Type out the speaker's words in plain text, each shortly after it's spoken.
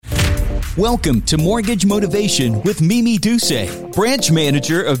Welcome to Mortgage Motivation with Mimi Duce, branch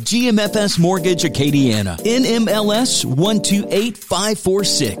manager of GMFS Mortgage Acadiana, NMLS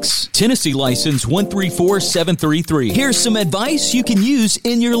 128546, Tennessee license 134733. Here's some advice you can use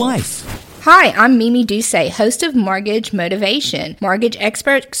in your life. Hi, I'm Mimi Duce, host of Mortgage Motivation, mortgage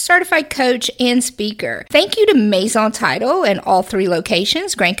expert, certified coach, and speaker. Thank you to Maison Title and all three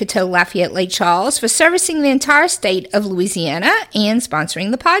locations, Grand Coteau, Lafayette, Lake Charles, for servicing the entire state of Louisiana and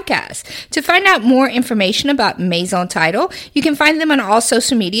sponsoring the podcast. To find out more information about Maison Title, you can find them on all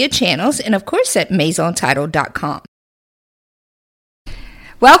social media channels and, of course, at maisontitle.com.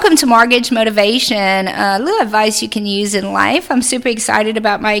 Welcome to Mortgage Motivation, a little advice you can use in life. I'm super excited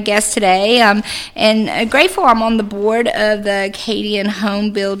about my guest today and grateful I'm on the board of the Acadian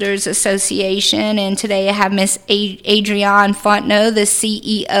Home Builders Association, and today I have Miss Adrienne Fontenot, the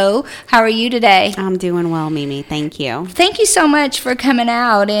CEO. How are you today? I'm doing well, Mimi. Thank you. Thank you so much for coming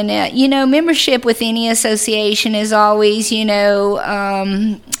out. And, membership with any association is always,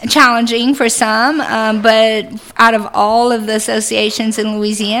 challenging for some, but out of all of the associations in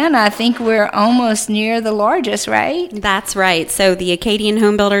Louisiana, I think we're almost near the largest, right? That's right. So the Acadian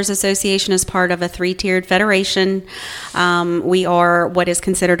Home Builders Association is part of a three-tiered federation. We are what is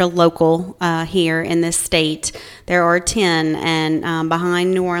considered a local here in this state. There are 10, and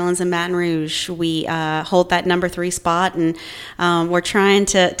behind New Orleans and Baton Rouge, we hold that number 3 spot, and we're trying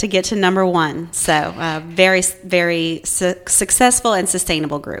to get to number 1. So very, very successful and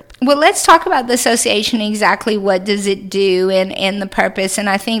sustainable group. Well, let's talk about the association. Exactly what does it do and the purpose? And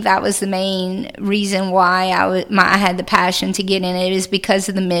I think that was the main reason why I had the passion to get in it, is because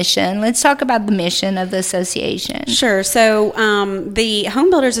of the mission. Let's talk about the mission of the association. Sure. So the Home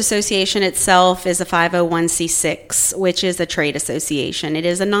Builders Association itself is a 501c6, which is a trade association. It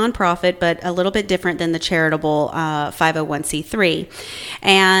is a nonprofit, but a little bit different than the charitable 501c3.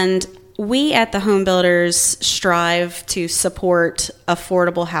 And we at the Home Builders strive to support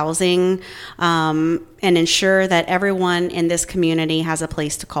affordable housing and ensure that everyone in this community has a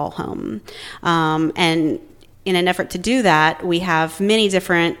place to call home. And in an effort to do that, we have many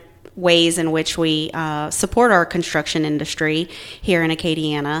different ways in which we support our construction industry here in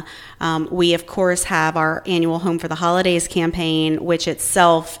Acadiana. We, of course, have our annual Home for the Holidays campaign, which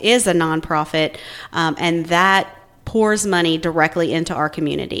itself is a nonprofit, and that pours money directly into our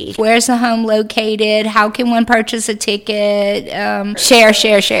community. Where's the home located? How can one purchase a ticket?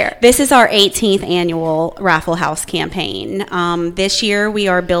 Share. This is our 18th annual Raffle House campaign. This year we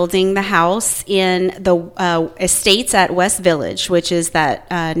are building the house in the estates at West Village, which is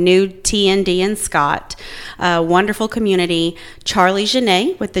that new TND and Scott. Wonderful community. Charlie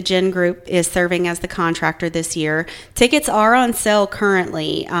Genet with the Gen Group is serving as the contractor this year. Tickets are on sale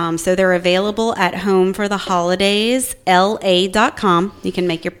currently, so they're available at Home for the Holidays, LA.com. You can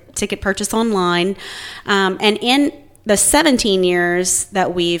make your ticket purchase online. And in the 17 years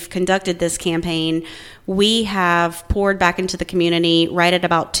that we've conducted this campaign, we have poured back into the community right at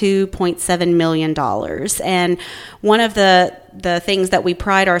about $2.7 million. And one of the things that we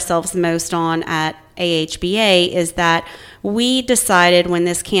pride ourselves most on at AHBA is that we decided when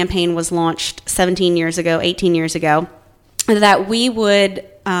this campaign was launched 18 years ago, that we would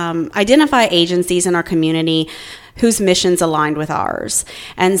identify agencies in our community whose missions aligned with ours.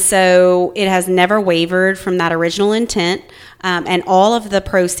 And so it has never wavered from that original intent, and all of the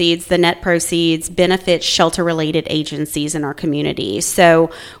proceeds, the net proceeds, benefit shelter-related agencies in our community.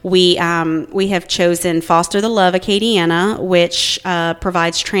 So we have chosen Foster the Love Acadiana, which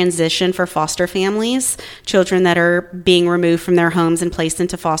provides transition for foster families, children that are being removed from their homes and placed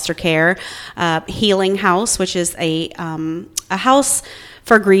into foster care. Healing House, which is a house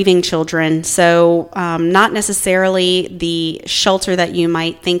for grieving children. So not necessarily the shelter that you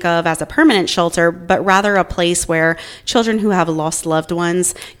might think of as a permanent shelter, but rather a place where children who have lost loved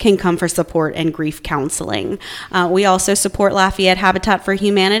ones can come for support and grief counseling. We also support Lafayette Habitat for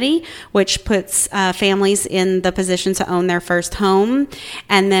Humanity, which puts families in the position to own their first home.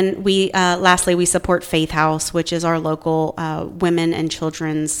 And then lastly, we support Faith House, which is our local women and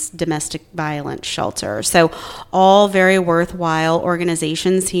children's domestic violence shelter. So all very worthwhile organizations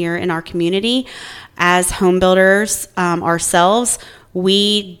here in our community. As home builders ourselves,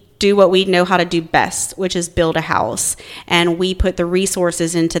 we do what we know how to do best, which is build a house. And we put the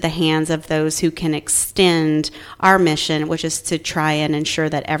resources into the hands of those who can extend our mission, which is to try and ensure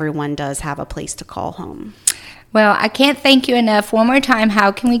that everyone does have a place to call home. Well, I can't thank you enough. One more time,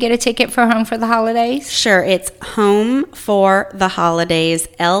 how can we get a ticket for Home for the Holidays? Sure. It's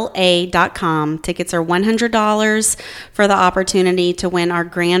homefortheholidays.la.com. Tickets are $100 for the opportunity to win our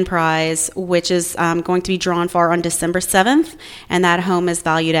grand prize, which is going to be drawn for on December 7th, and that home is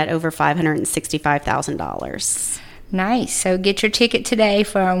valued at over $565,000. Nice. So get your ticket today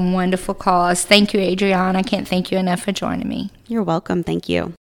for a wonderful cause. Thank you, Adrienne. I can't thank you enough for joining me. You're welcome. Thank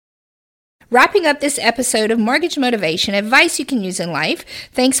you. Wrapping up this episode of Mortgage Motivation, advice you can use in life.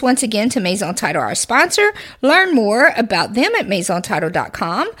 Thanks once again to Maison Title, our sponsor. Learn more about them at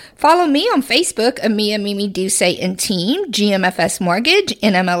MaisonTitle.com. Follow me on Facebook, Amia Mimi Duce and Team, GMFS Mortgage,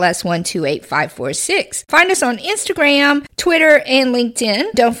 NMLS 128546. Find us on Instagram, Twitter, and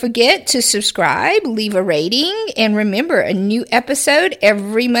LinkedIn. Don't forget to subscribe, leave a rating, and remember, a new episode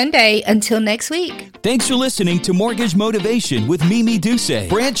every Monday. Until next week. Thanks for listening to Mortgage Motivation with Mimi Duce,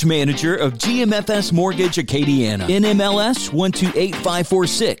 branch manager of GMFS Mortgage Acadiana, NMLS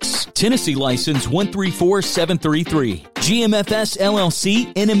 128546, Tennessee license 134733, GMFS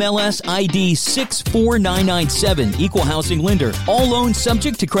LLC, NMLS ID 64997, equal housing lender. All loans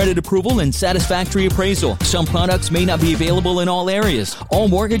subject to credit approval and satisfactory appraisal. Some products may not be available in all areas. All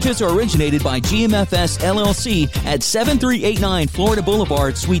mortgages are originated by GMFS LLC at 7389 Florida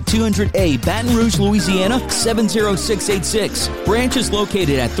Boulevard, Suite 200A, Baton Rouge, Louisiana 70686. Branch is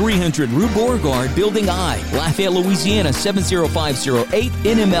located at 300 Rue Beauregard, Building I, Lafayette, Louisiana 70508,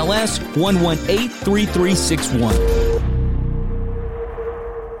 NMLS 1183361.